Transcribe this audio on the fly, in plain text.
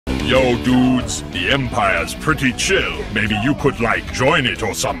Yo, dudes, the Empire's pretty chill. Maybe you could, join it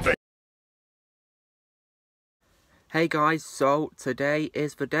or something. Hey guys, so today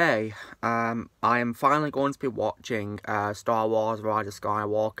is the day. I am finally going to be watching Star Wars Rise of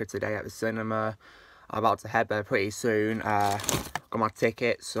Skywalker today at the cinema. I'm about to head there pretty soon. Got my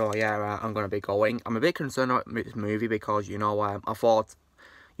ticket, so yeah, I'm going to be going. I'm a bit concerned about this movie because, I thought,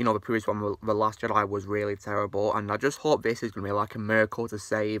 the previous one, The Last Jedi, was really terrible. And I just hope this is going to be like a miracle to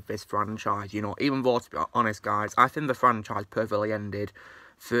save this franchise, even though, to be honest, guys, I think the franchise perfectly ended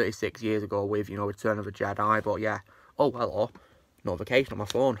 36 years ago with, Return of the Jedi, but yeah. Oh, hello. Notification on my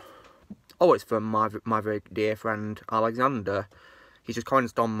phone. Oh, it's from my very dear friend, Alexander. He's just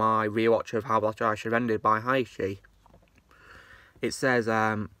commented on my rewatch of How the Last Jedi Should Have Ended by Haishi. It says,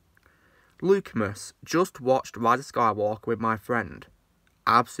 Lukemas, just watched Rise of Skywalker with my friend.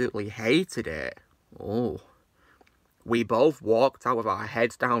 Absolutely hated it. Oh. We both walked out with our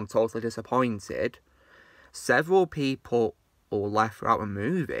heads down, totally disappointed. Several people left throughout the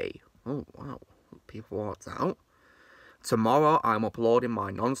movie. Oh, wow. People walked out. Tomorrow, I'm uploading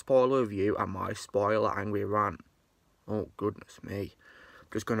my non-spoiler review and my spoiler angry rant. Oh, goodness me.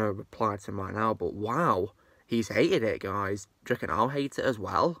 Just going to reply to mine now, but wow. He's hated it, guys. Do you reckon I'll hate it as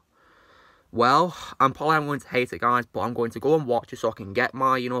well? Well, I'm going to hate it, guys, but I'm going to go and watch it so I can get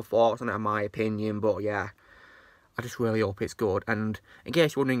my, thoughts on it and my opinion, but yeah. I just really hope it's good. And in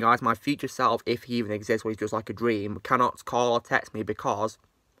case you're wondering, guys, my future self, if he even exists or he's just like a dream, cannot call or text me because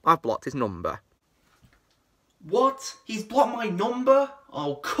I've blocked his number. What? He's blocked my number?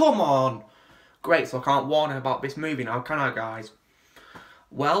 Oh, come on. Great, so I can't warn him about this movie now, can I, guys?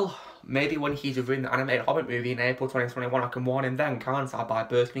 Well, maybe when he's reviewing the animated Hobbit movie in April 2021, I can warn him then, can't I, by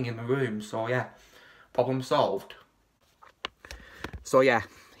bursting in the room. So, yeah, problem solved. So, yeah,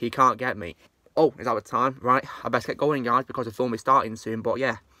 he can't get me. Oh, is that the time? Right, I best get going, guys, because the film is starting soon. But,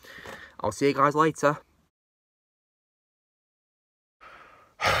 yeah, I'll see you guys later.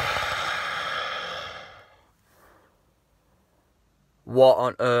 What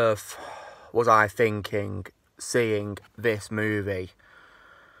on earth was I thinking seeing this movie?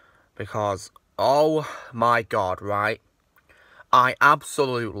 Because, oh my god, right? I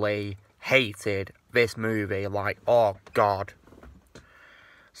absolutely hated this movie, oh god.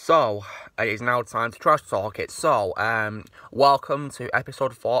 So, it is now time to trash talk it. So, welcome to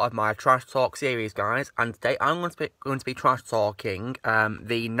episode 4 of my trash talk series, guys. And today I'm going to be trash talking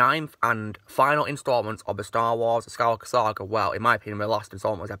the 9th and final installment of the Star Wars Skywalker saga. Well, in my opinion, the last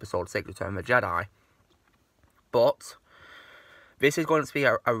installment was episode 6, Return of the Jedi. But this is going to be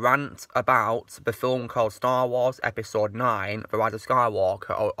a rant about the film called Star Wars Episode 9, The Rise of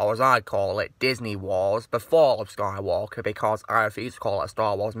Skywalker, or as I call it, Disney Wars, The Fall of Skywalker, because I refuse to call it a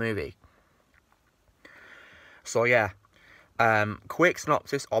Star Wars movie. So yeah, quick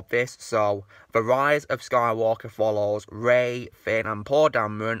synopsis of this. So, The Rise of Skywalker follows Rey, Finn and Poe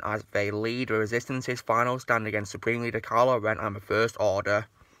Dameron as they lead the Resistance's final stand against Supreme Leader Kylo Ren and the First Order,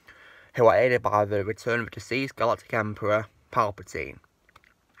 who are aided by the return of the deceased Galactic Emperor, Palpatine.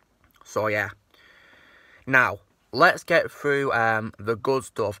 So yeah. Now, let's get through the good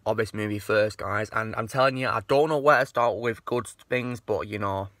stuff of this movie first, guys. And I'm telling you, I don't know where to start with good things, but,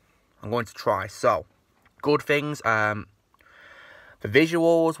 I'm going to try. So, good things. The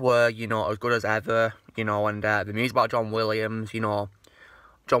visuals were, as good as ever, and the music by John Williams,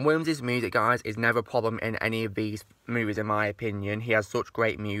 John Williams' music, guys, is never a problem in any of these movies, in my opinion. He has such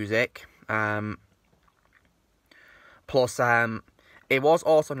great music. Plus, it was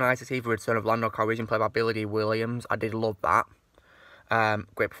also nice to see the return of Lando Calrissian, played by Billy Dee Williams. I did love that.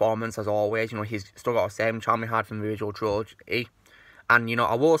 Great performance, as always. He's still got the same charm he had from the original trilogy. And,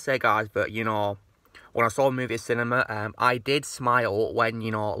 I will say, guys, that, when I saw the movie at cinema, I did smile when,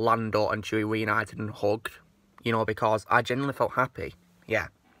 Lando and Chewie reunited and hugged. Because I genuinely felt happy. Yeah.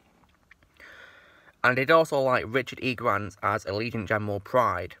 And I did also like Richard E. Grant as Allegiant General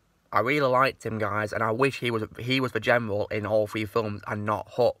Pride. I really liked him, guys, and I wish he was the general in all 3 films and not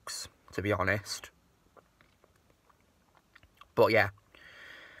Hux, to be honest. But yeah.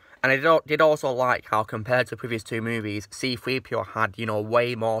 And I did also like how, compared to the previous 2 movies, C-3PO had,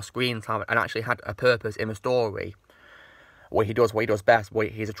 way more screen time and actually had a purpose in the story. What he does best.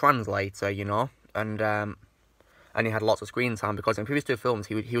 He's a translator, and he had lots of screen time because in the previous 2 films,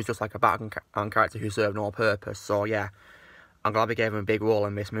 he was just like a background character who served no purpose. So yeah. I'm glad they gave him a big role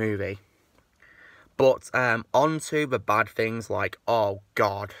in this movie. But, on to the bad things, oh,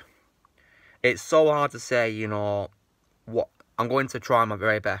 God. It's so hard to say, what... I'm going to try my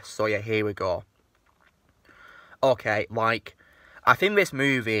very best, so yeah, here we go. Okay, I think this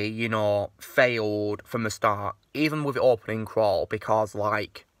movie, failed from the start, even with the opening crawl, because,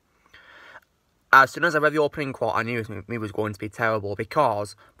 as soon as I read the opening quote, I knew this movie was going to be terrible,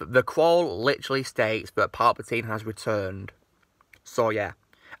 because the quote literally states that Palpatine has returned. So yeah.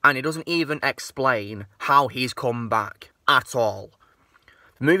 And it doesn't even explain how he's come back at all.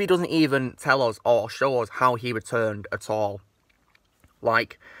 The movie doesn't even tell us or show us how he returned at all.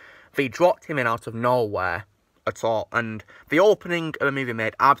 Like, they dropped him in out of nowhere at all. And the opening of the movie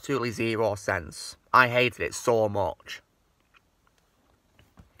made absolutely zero sense. I hated it so much.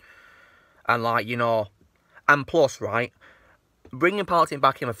 And like, you know, and plus, right, bringing Palpatine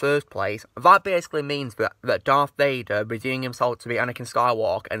back in the first place, that basically means that Darth Vader, redeeming himself to be Anakin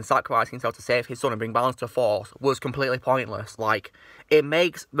Skywalker and sacrificing himself to save his son and bring balance to the Force, was completely pointless. Like, it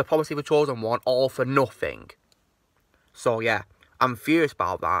makes the prophecy of the Chosen One all for nothing. So yeah, I'm furious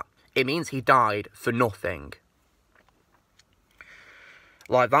about that. It means he died for nothing.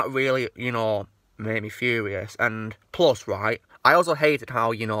 Like, that really, you know, made me furious. And plus, right, I also hated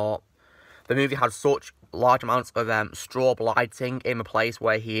how, you know, the movie had such large amounts of strobe lighting in the place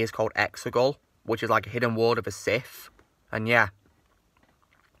where he is called Exegol, which is like a hidden world of a Sith. And yeah,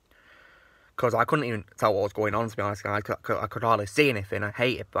 because I couldn't even tell what was going on, to be honest, guys. I could hardly see anything. I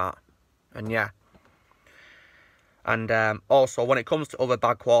hated that. And yeah. And also, when it comes to other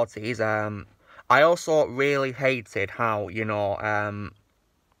bad qualities, I also really hated how, you know,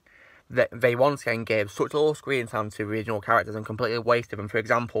 they once again gave such little screen time to the original characters and completely wasted them. For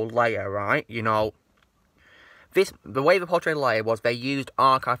example, Leia, right? You know, the way they portrayed Leia was they used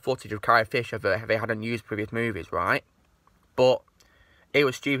archive footage of Carrie Fisher that they hadn't used in previous movies, right? But it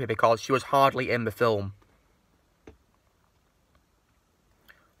was stupid because she was hardly in the film.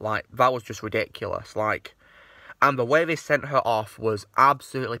 Like, that was just ridiculous. Like, and the way they sent her off was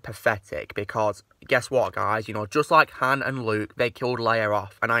absolutely pathetic because, guess what, guys? You know, just like Han and Luke, they killed Leia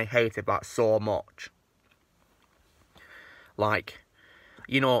off, and I hated that so much. Like,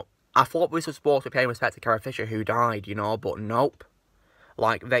 you know, I thought we were supposed to be paying respect to Carrie Fisher, who died, you know, but nope.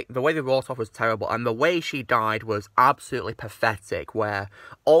 Like, the way they wrote off was terrible, and the way she died was absolutely pathetic, where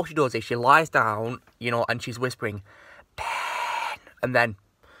all she does is she lies down, you know, and she's whispering, Ben, and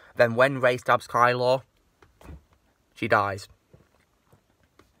then when Rey stabs Kylo, she dies.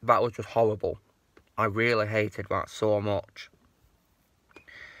 That was just horrible. I really hated that so much.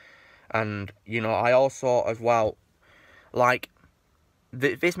 And, you know, I also, as well, like,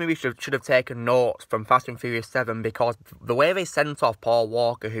 this movie should have taken notes from Fast and Furious 7, because the way they sent off Paul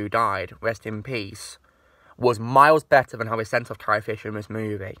Walker, who died, rest in peace, was miles better than how they sent off Carrie Fisher in this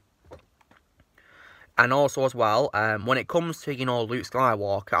movie. And also, as well, when it comes to, you know, Luke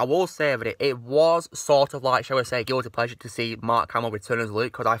Skywalker, I will say that it was sort of like, shall we say, guilty pleasure to see Mark Hamill return as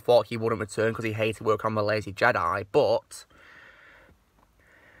Luke, because I thought he wouldn't return because he hated working on the lazy Jedi, but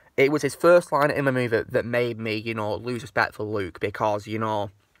it was his first line in the movie that made me, you know, lose respect for Luke, because, you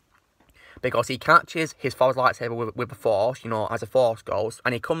know, because he catches his father's lightsaber with the Force, you know, as a Force ghost,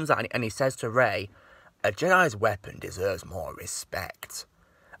 and he comes out and he says to Rey, a Jedi's weapon deserves more respect.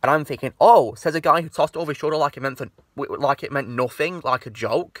 And I'm thinking, oh, says a guy who tossed it over his shoulder like it meant nothing, like a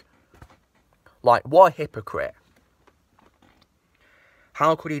joke. Like, what a hypocrite.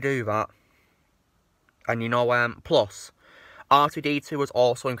 How could he do that? And, you know, plus, R2-D2 was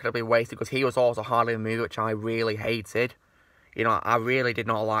also incredibly wasted because he was also hardly in the movie, which I really hated. You know, I really did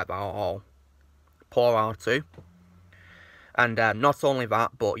not like that at all. Poor R2. And not only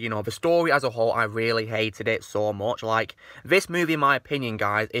that, but, you know, the story as a whole, I really hated it so much. Like, this movie, in my opinion,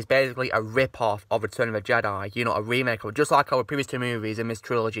 guys, is basically a rip-off of Return of the Jedi. You know, a remake of it. Just like our previous two movies in this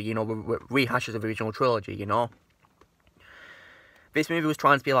trilogy, you know, rehashes of the original trilogy, you know. This movie was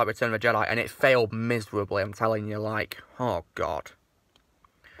trying to be like Return of the Jedi, and it failed miserably, I'm telling you, like, oh, God.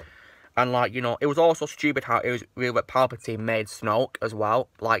 And, like, you know, it was also stupid how it was real that Palpatine made Snoke as well.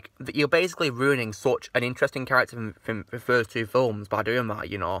 Like, you're basically ruining such an interesting character from the first two films by doing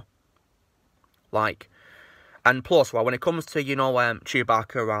that, you know. Like, and plus, well, when it comes to, you know,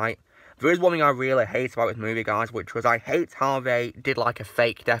 Chewbacca, right, there is one thing I really hate about this movie, guys, which was I hate how they did, like, a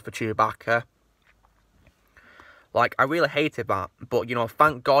fake death for Chewbacca. Like, I really hated that. But, you know,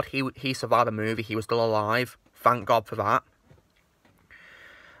 thank God he survived the movie. He was still alive. Thank God for that.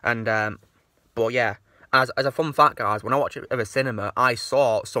 And, but yeah, as a fun fact, guys, when I watched it at the cinema, I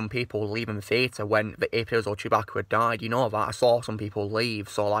saw some people leaving the theatre when the appears or Chewbacca had died. You know that? I saw some people leave,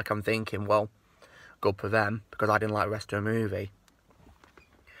 so, like, I'm thinking, well, good for them, because I didn't like the rest of the movie.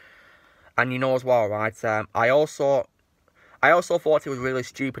 And you know as well, right, I also thought it was really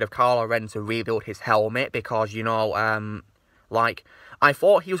stupid of Kylo Ren to rebuild his helmet, because, you know, like, I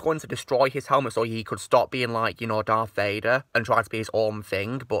thought he was going to destroy his helmet so he could stop being, like, you know, Darth Vader and try to be his own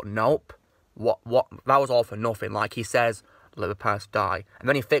thing, but nope. That was all for nothing. Like, he says, let the past die. And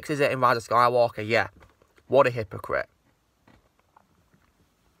then he fixes it in Rise of Skywalker. Yeah, what a hypocrite.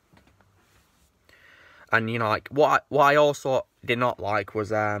 And, you know, like, what I also did not like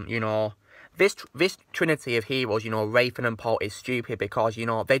was, you know, this trinity of heroes, you know, Rey, Finn and Poe is stupid because, you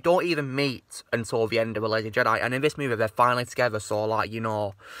know, they don't even meet until the end of The Last Jedi. And in this movie, they're finally together, so, like, you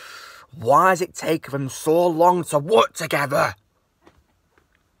know, why does it take them so long to work together?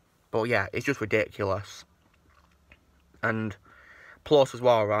 But, yeah, it's just ridiculous. And plus, as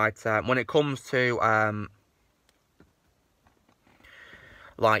well, right, when it comes to,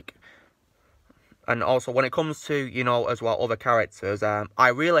 like... And also, when it comes to, you know, as well, other characters, I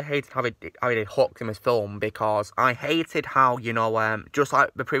really hated how he did Hook in this film, because I hated how, you know, just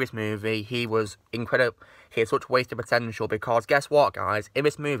like the previous movie, he was incredible, he had such wasted potential, because guess what, guys, in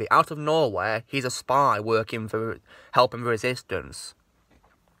this movie, out of nowhere, he's a spy working for, helping the Resistance.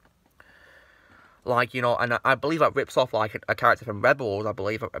 Like, you know, and I believe that rips off, like, a character from Rebels, I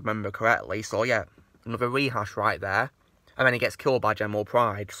believe, if I remember correctly, so yeah, another rehash right there. And then he gets killed by General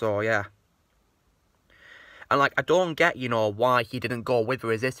Pride, so yeah. And, like, I don't get, you know, why he didn't go with the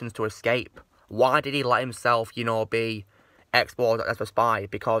Resistance to escape. Why did he let himself, you know, be exposed as a spy?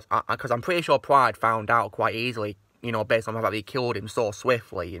 Because I'm pretty sure Pride found out quite easily, you know, based on the fact that he killed him so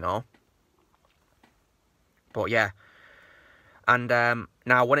swiftly, you know. But, yeah. And,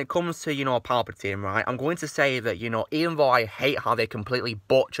 now, when it comes to, you know, Palpatine, right, I'm going to say that, you know, even though I hate how they completely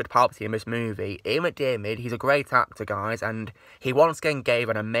butchered Palpatine in this movie, Ian McDiarmid, he's a great actor, guys, and he once again gave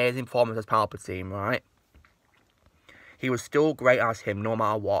an amazing performance as Palpatine, right? He was still great as him, no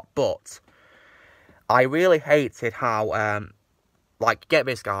matter what. But I really hated how, like, get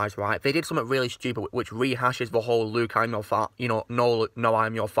this, guys, right? They did something really stupid, which rehashes the whole Luke, I'm your father, you know, no,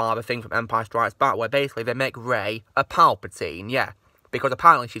 I'm your father thing from Empire Strikes Back, where basically they make Rey a Palpatine, yeah. Because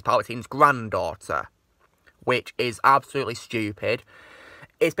apparently she's Palpatine's granddaughter, which is absolutely stupid.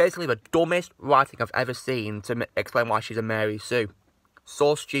 It's basically the dumbest writing I've ever seen to explain why she's a Mary Sue.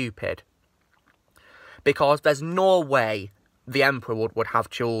 So stupid. Because there's no way the Emperor would have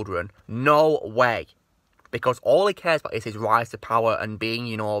children. No way. Because all he cares about is his rise to power and being,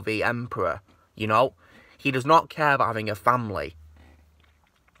 you know, the Emperor. You know? He does not care about having a family.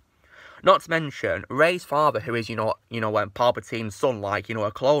 Not to mention, Rey's father, who is, Palpatine's son, like, you know,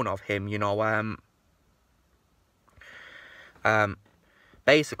 a clone of him, you know,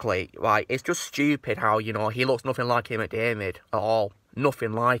 basically, like, it's just stupid how, you know, he looks nothing like him at David at all.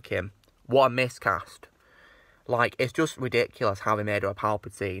 Nothing like him. What a miscast. Like, it's just ridiculous how they made her a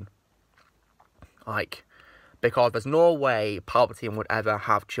Palpatine. Like, because there's no way Palpatine would ever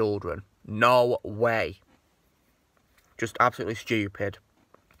have children. No way. Just absolutely stupid.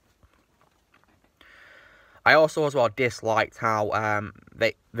 I also as well disliked how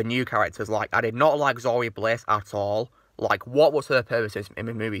the new characters, like, I did not like Zoe Bliss at all. Like, what was her purpose in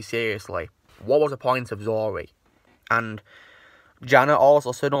the movie, seriously? What was the point of Zoe? And Janna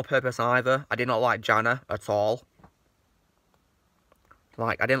also served no purpose either. I did not like Janna at all.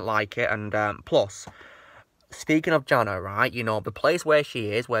 Like, I didn't like it, and plus, speaking of Janna, right, you know, the place where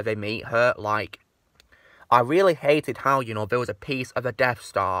she is, where they meet her, like, I really hated how, you know, there was a piece of the Death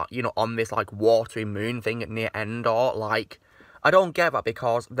Star, you know, on this, like, watery moon thing near Endor. Like, I don't get that,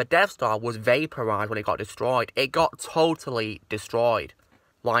 because the Death Star was vaporized when it got destroyed. It got totally destroyed.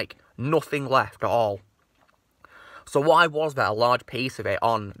 Like, nothing left at all. So why was there a large piece of it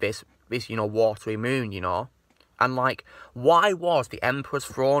on this, you know, watery moon, you know? And, like, why was the Emperor's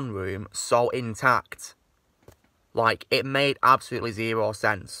throne room so intact? Like, it made absolutely zero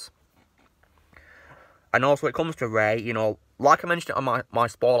sense. And also, when it comes to Rey, you know, like I mentioned on my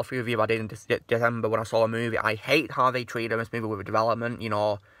spoiler-free review I did in December when I saw the movie, I hate how they treated this movie with the development, you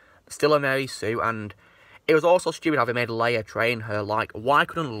know, still a Mary Sue, and it was also stupid how they made Leia train her. Like, why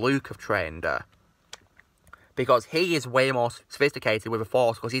couldn't Luke have trained her? Because he is way more sophisticated with the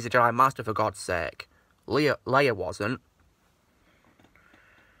Force, because he's a Jedi Master, for God's sake. Leia wasn't.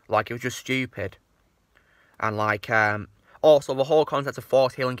 Like, it was just stupid. And, like, also, the whole concept of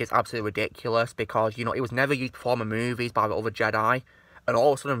Force healing is absolutely ridiculous, because, you know, it was never used before in the movies by the other Jedi, and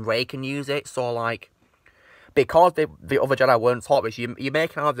all of a sudden Rey can use it, so, like, because the other Jedi weren't taught this, you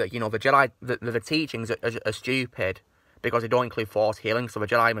make out that, you know, the Jedi, the teachings are stupid, because they don't include Force healing, so the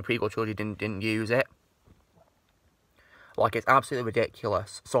Jedi in the prequel trilogy didn't use it. Like, it's absolutely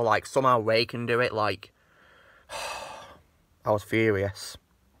ridiculous. So, like, somehow Rey can do it, like, I was furious.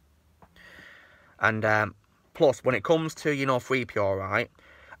 And, plus, when it comes to, you know, 3PO, right,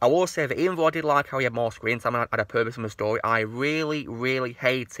 I will say that even though I did like how he had more screen time and had a purpose in the story, I really, really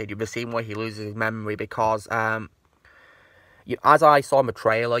hated the scene where he loses his memory, because, as I saw in the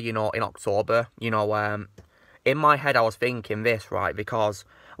trailer, you know, in October, you know, in my head, I was thinking this, right? Because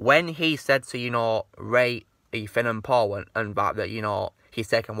when he said to, you know, Rey, Finn and Poe and that, you know, he's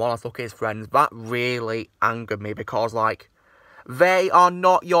taken one last look at his friends, that really angered me because, like, they are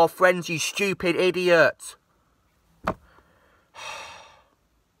not your friends, you stupid idiot.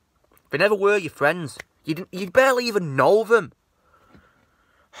 They never were your friends. You barely even know them.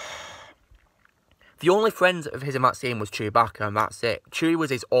 The only friend of his in that scene was Chewbacca, and that's it. Chewie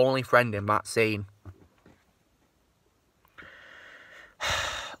was his only friend in that scene.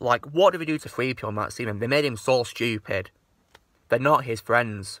 Like, what did they do to 3PO in that scene? And they made him so stupid. They're not his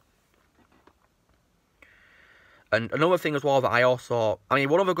friends. And another thing as well that I also... I mean,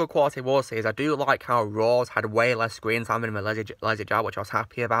 one of the good qualities I will say is I do like how Rose had way less screen time than Lazy Jar, which I was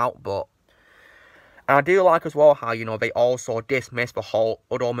happy about, but... And I do like as well how, you know, they also dismissed the whole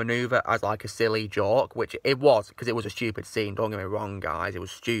Udall maneuver as like a silly joke, which it was, because it was a stupid scene, don't get me wrong, guys, it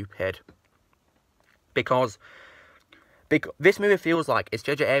was stupid. Because this movie feels like it's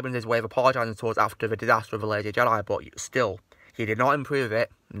J.J. Abrams' way of apologising to us after the disaster of The Lazy Jedi, but still, he did not improve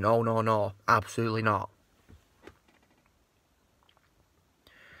it. No, no, no. Absolutely not.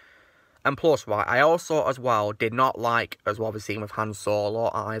 And plus, right, I also, as well, did not like, as well, the scene with Han Solo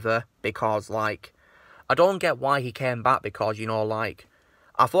either, because, like, I don't get why he came back, because, you know, like,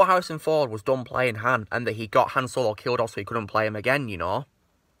 I thought Harrison Ford was done playing Han, and that he got Han Solo killed off so he couldn't play him again, you know?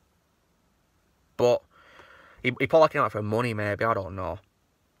 But he probably came out for money, maybe, I don't know.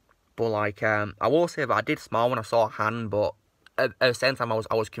 But, like, I will say that I did smile when I saw Han, but at the same time,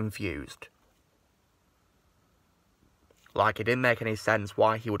 I was confused. Like, it didn't make any sense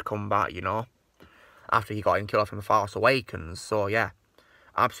why he would come back, you know? After he got him killed off in The Force Awakens. So, yeah.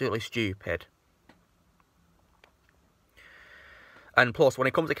 Absolutely stupid. And plus, when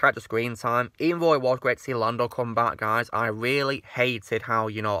it comes to character screen time, even though it was great to see Lando come back, guys, I really hated how,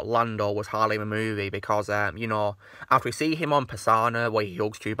 you know, Lando was hardly in the movie. Because, you know, after we see him on Pisana, where he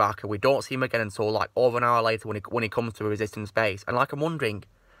hugs Chewbacca, we don't see him again until, like, over an hour later when he comes to a Resistance base. And, like, I'm wondering,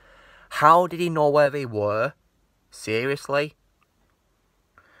 how did he know where they were? Seriously?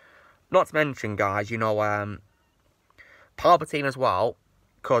 Not to mention, guys, you know, Palpatine as well,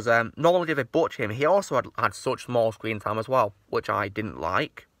 because not only did they butcher him, he also had such small screen time as well, which I didn't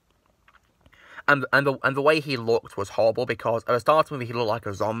like. And the way he looked was horrible, because at the start of the movie he looked like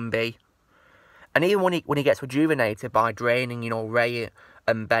a zombie. And even when he gets rejuvenated by draining, you know, Rey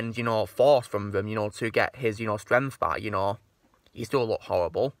and Ben's, you know, force from them, you know, to get his, you know, strength back, you know, he still looked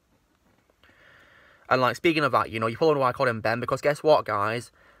horrible. And, like, speaking of that, you know, you probably know why I called him Ben, because guess what,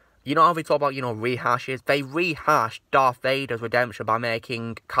 guys? You know how we talk about, you know, rehashes? They rehashed Darth Vader's redemption by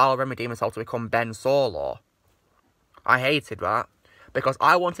making Kylo Ren redeem himself to become Ben Solo. I hated that, because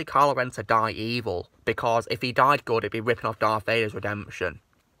I wanted Kylo Ren to die evil, because if he died good, it'd be ripping off Darth Vader's redemption.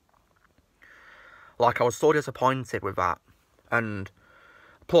 Like, I was so disappointed with that. And,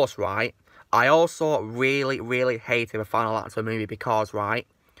 plus, right, I also really, really hated the final act of the movie, because, right,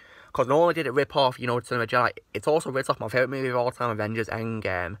 because not only did it rip off, you know, Return of the Jedi, it's also ripped off my favourite movie of all time, Avengers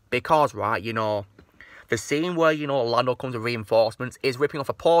Endgame. Because, right, you know, the scene where, you know, Lando comes with reinforcements is ripping off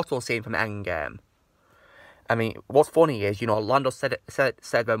a portal scene from Endgame. I mean, what's funny is, you know, Lando said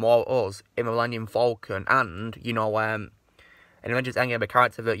there more us in Millennium Falcon, and, you know, in Avengers Endgame, the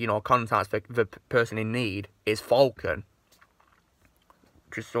character that, you know, contacts the person in need is Falcon.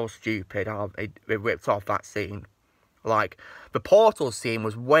 Just so stupid how it ripped off that scene. Like, the portal scene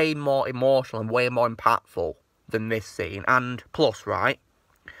was way more emotional and way more impactful than this scene. And plus, right,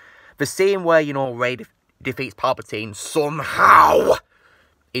 the scene where, you know, Rey defeats Palpatine somehow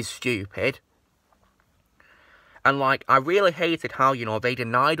is stupid. And, like, I really hated how, you know, they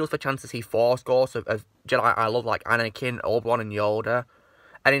denied us the chance to see Force Ghosts of Jedi I love, like Anakin, Obi-Wan and Yoda.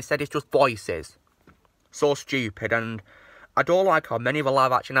 And instead it's just voices. So stupid. And I don't like how many of the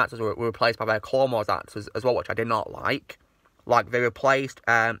live-action actors were replaced by their Clone Wars actors as well, which I did not like. Like, they replaced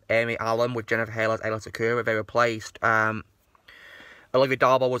Amy Allen with Jennifer Hale as Ayla Secura. They replaced Olivia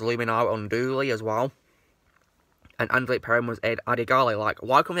Darbo was Luminara Unduli as well. And Angelique Perrin was Adi Gali. Like,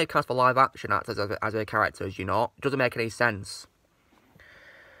 why couldn't they cast for live-action actors as their characters, you know? It doesn't make any sense.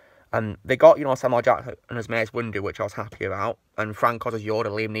 And they got, you know, Samuel Jackson as Mace Windu, which I was happy about. And Frank Oz as Yoda,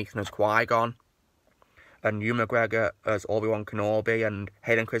 Liam Neeson as Qui-Gon. And Ewan McGregor as Obi-Wan Kenobi, and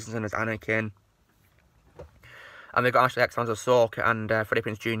Hayden Christensen as Anakin. And they got Ashley Eckstein as Ahsoka, and Freddie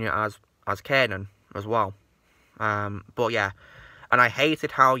Prinze Jr. as Kanan as well. But yeah, and I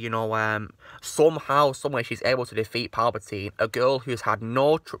hated how, you know, somehow, someway she's able to defeat Palpatine, a girl who's had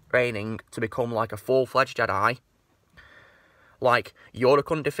no training to become like a full-fledged Jedi. Like, Yoda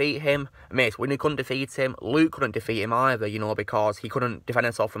couldn't defeat him, Mace Windu couldn't defeat him, Luke couldn't defeat him either, you know, because he couldn't defend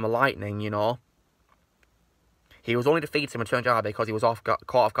himself from the lightning, you know. He was only defeated in Return of the Jedi because he was caught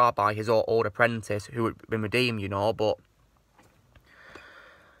off guard by his old apprentice, who had been redeemed, you know, but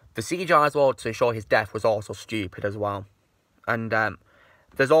the CGI as well to show his death was also stupid as well. And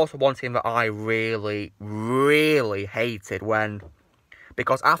there's also one thing that I really, really hated when,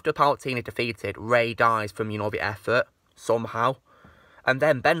 because after Palpatine is defeated, Rey dies from, you know, the effort, somehow. And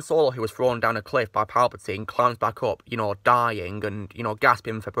then Ben Solo, who was thrown down a cliff by Palpatine, climbs back up, you know, dying and, you know,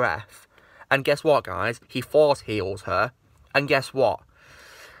 gasping for breath. And guess what, guys? He force heals her. And guess what?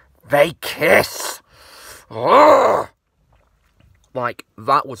 They kiss! Ugh! Like,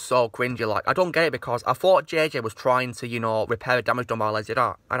 that was so cringy. Like, I don't get it because I thought JJ was trying to, you know, repair the damage done by Lazy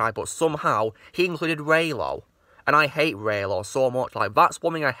Jedi, but somehow he included Reylo. And I hate Reylo so much. Like, that's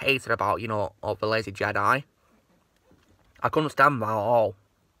one thing I hated about, you know, of the Lazy Jedi. I couldn't stand that at all.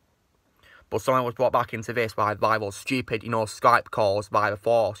 But somehow was brought back into this by those stupid, you know, Skype calls by the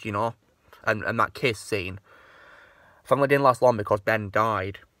Force, you know. And that kiss scene. Finally didn't last long because Ben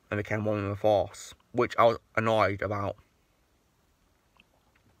died and became one with the Force, which I was annoyed about.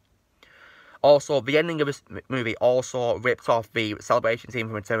 Also, the ending of this movie also ripped off the celebration scene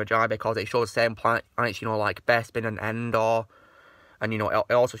from Return of the Jedi because it shows the same planets, you know, like Bespin and Endor. And, you know,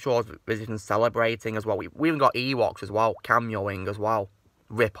 it also shows Resistance celebrating as well. We even got Ewoks as well, cameoing as well.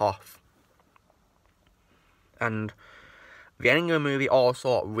 Rip off. And the ending of the movie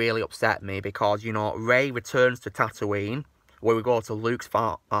also really upset me because, you know, Rey returns to Tatooine, where we go to Luke's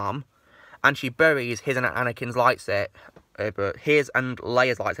farm, and she buries his and Anakin's lightsaber, his and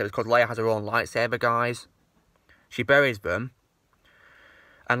Leia's lightsabers, because Leia has her own lightsaber, guys. She buries them.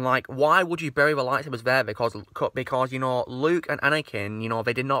 And, like, why would you bury the lightsabers there? Because, you know, Luke and Anakin, you know,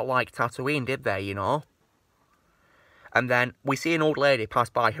 they did not like Tatooine, did they, you know? And then we see an old lady pass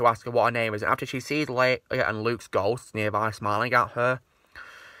by who asks her what her name is. And after she sees Leia and Luke's ghosts nearby smiling at her,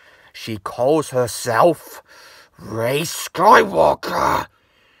 she calls herself Rey Skywalker.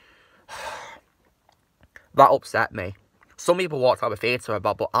 That upset me. Some people walked out of the theatre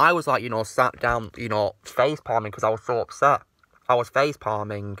about, but I was like, you know, sat down, you know, face palming because I was so upset. I was face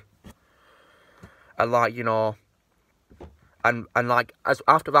palming. And like, you know, and like,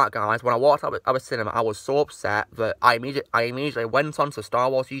 after that, guys, when I walked out of the cinema, I was so upset that I immediately went onto the Star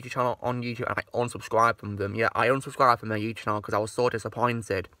Wars YouTube channel on YouTube and I unsubscribed from them. Yeah, I unsubscribed from their YouTube channel because I was so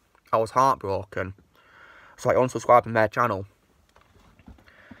disappointed. I was heartbroken. So I unsubscribed from their channel.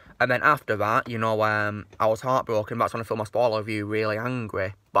 And then after that, you know, I was heartbroken. That's when I filmed my spoiler review really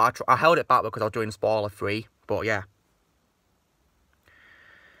angry. But I held it back because I was doing spoiler free. But yeah.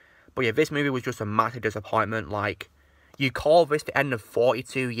 But yeah, this movie was just a massive disappointment. Like, you call this the end of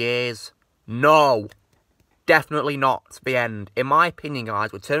 42 years? No. Definitely not the end. In my opinion,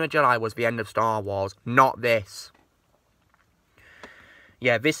 guys, Return of the Jedi was the end of Star Wars, not this.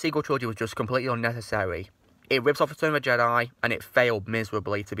 Yeah, this sequel trilogy was just completely unnecessary. It rips off Return of the Jedi, and it failed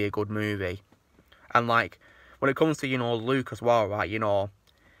miserably to be a good movie. And, like, when it comes to, you know, Luke as well, right, you know,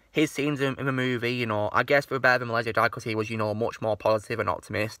 his scenes in the movie, you know, I guess were better than Lazy Jedi because he was, you know, much more positive and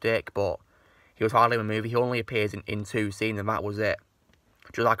optimistic, but he was hardly in the movie. He only appears in 2 scenes, and that was it.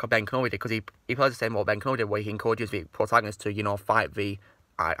 Just like Ben Kenobi did, because he plays the same role Ben Kenobi did, where he encourages the protagonist to, you know, fight the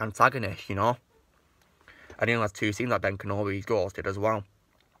antagonist, you know. And he only has 2 scenes like Ben Kenobi's Ghost did as well.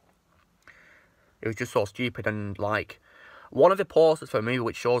 It was just so stupid, and, like, one of the posters for a movie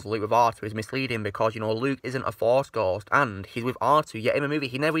which shows Luke with R2 is misleading because, you know, Luke isn't a Force ghost, and he's with R2, yet in the movie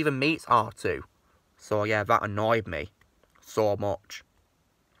he never even meets R2. So, yeah, that annoyed me so much.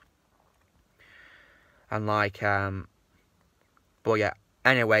 And, like, but, yeah,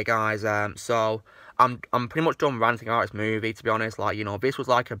 anyway, guys, so, I'm pretty much done ranting about this movie, to be honest. Like, you know, this was,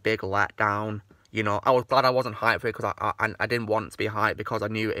 like, a big letdown. You know, I was glad I wasn't hyped for it because I didn't want it to be hyped because I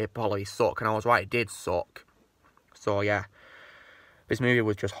knew it'd probably suck, and I was right, it did suck. So, yeah. This movie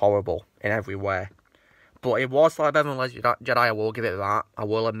was just horrible in every way. But it was slightly better than Lazy Jedi, I will give it that. I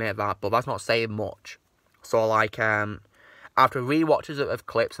will admit that, but that's not saying much. So, like, after rewatches of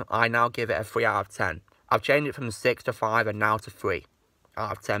clips, I now give it a 3 out of 10. I've changed it from 6 to 5 and now to 3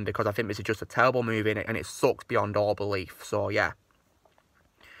 out of 10 because I think this is just a terrible movie and it sucks beyond all belief. So, yeah.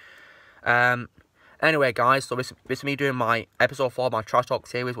 Anyway, guys, so this is me doing my episode 4 of my Trash Talk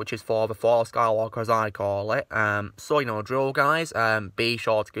series, which is for the Fall of Skywalker, as I call it. So, you know, drill, guys. Be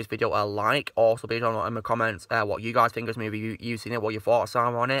sure to give this video a like. Also, be sure to note in the comments what you guys think of this movie. You've seen it, what your thoughts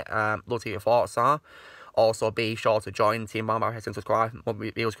are on it. Love to hear your thoughts are. Also, be sure to join Team Bamba and subscribe for more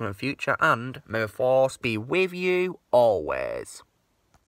videos coming in the future. And may the Force be with you always.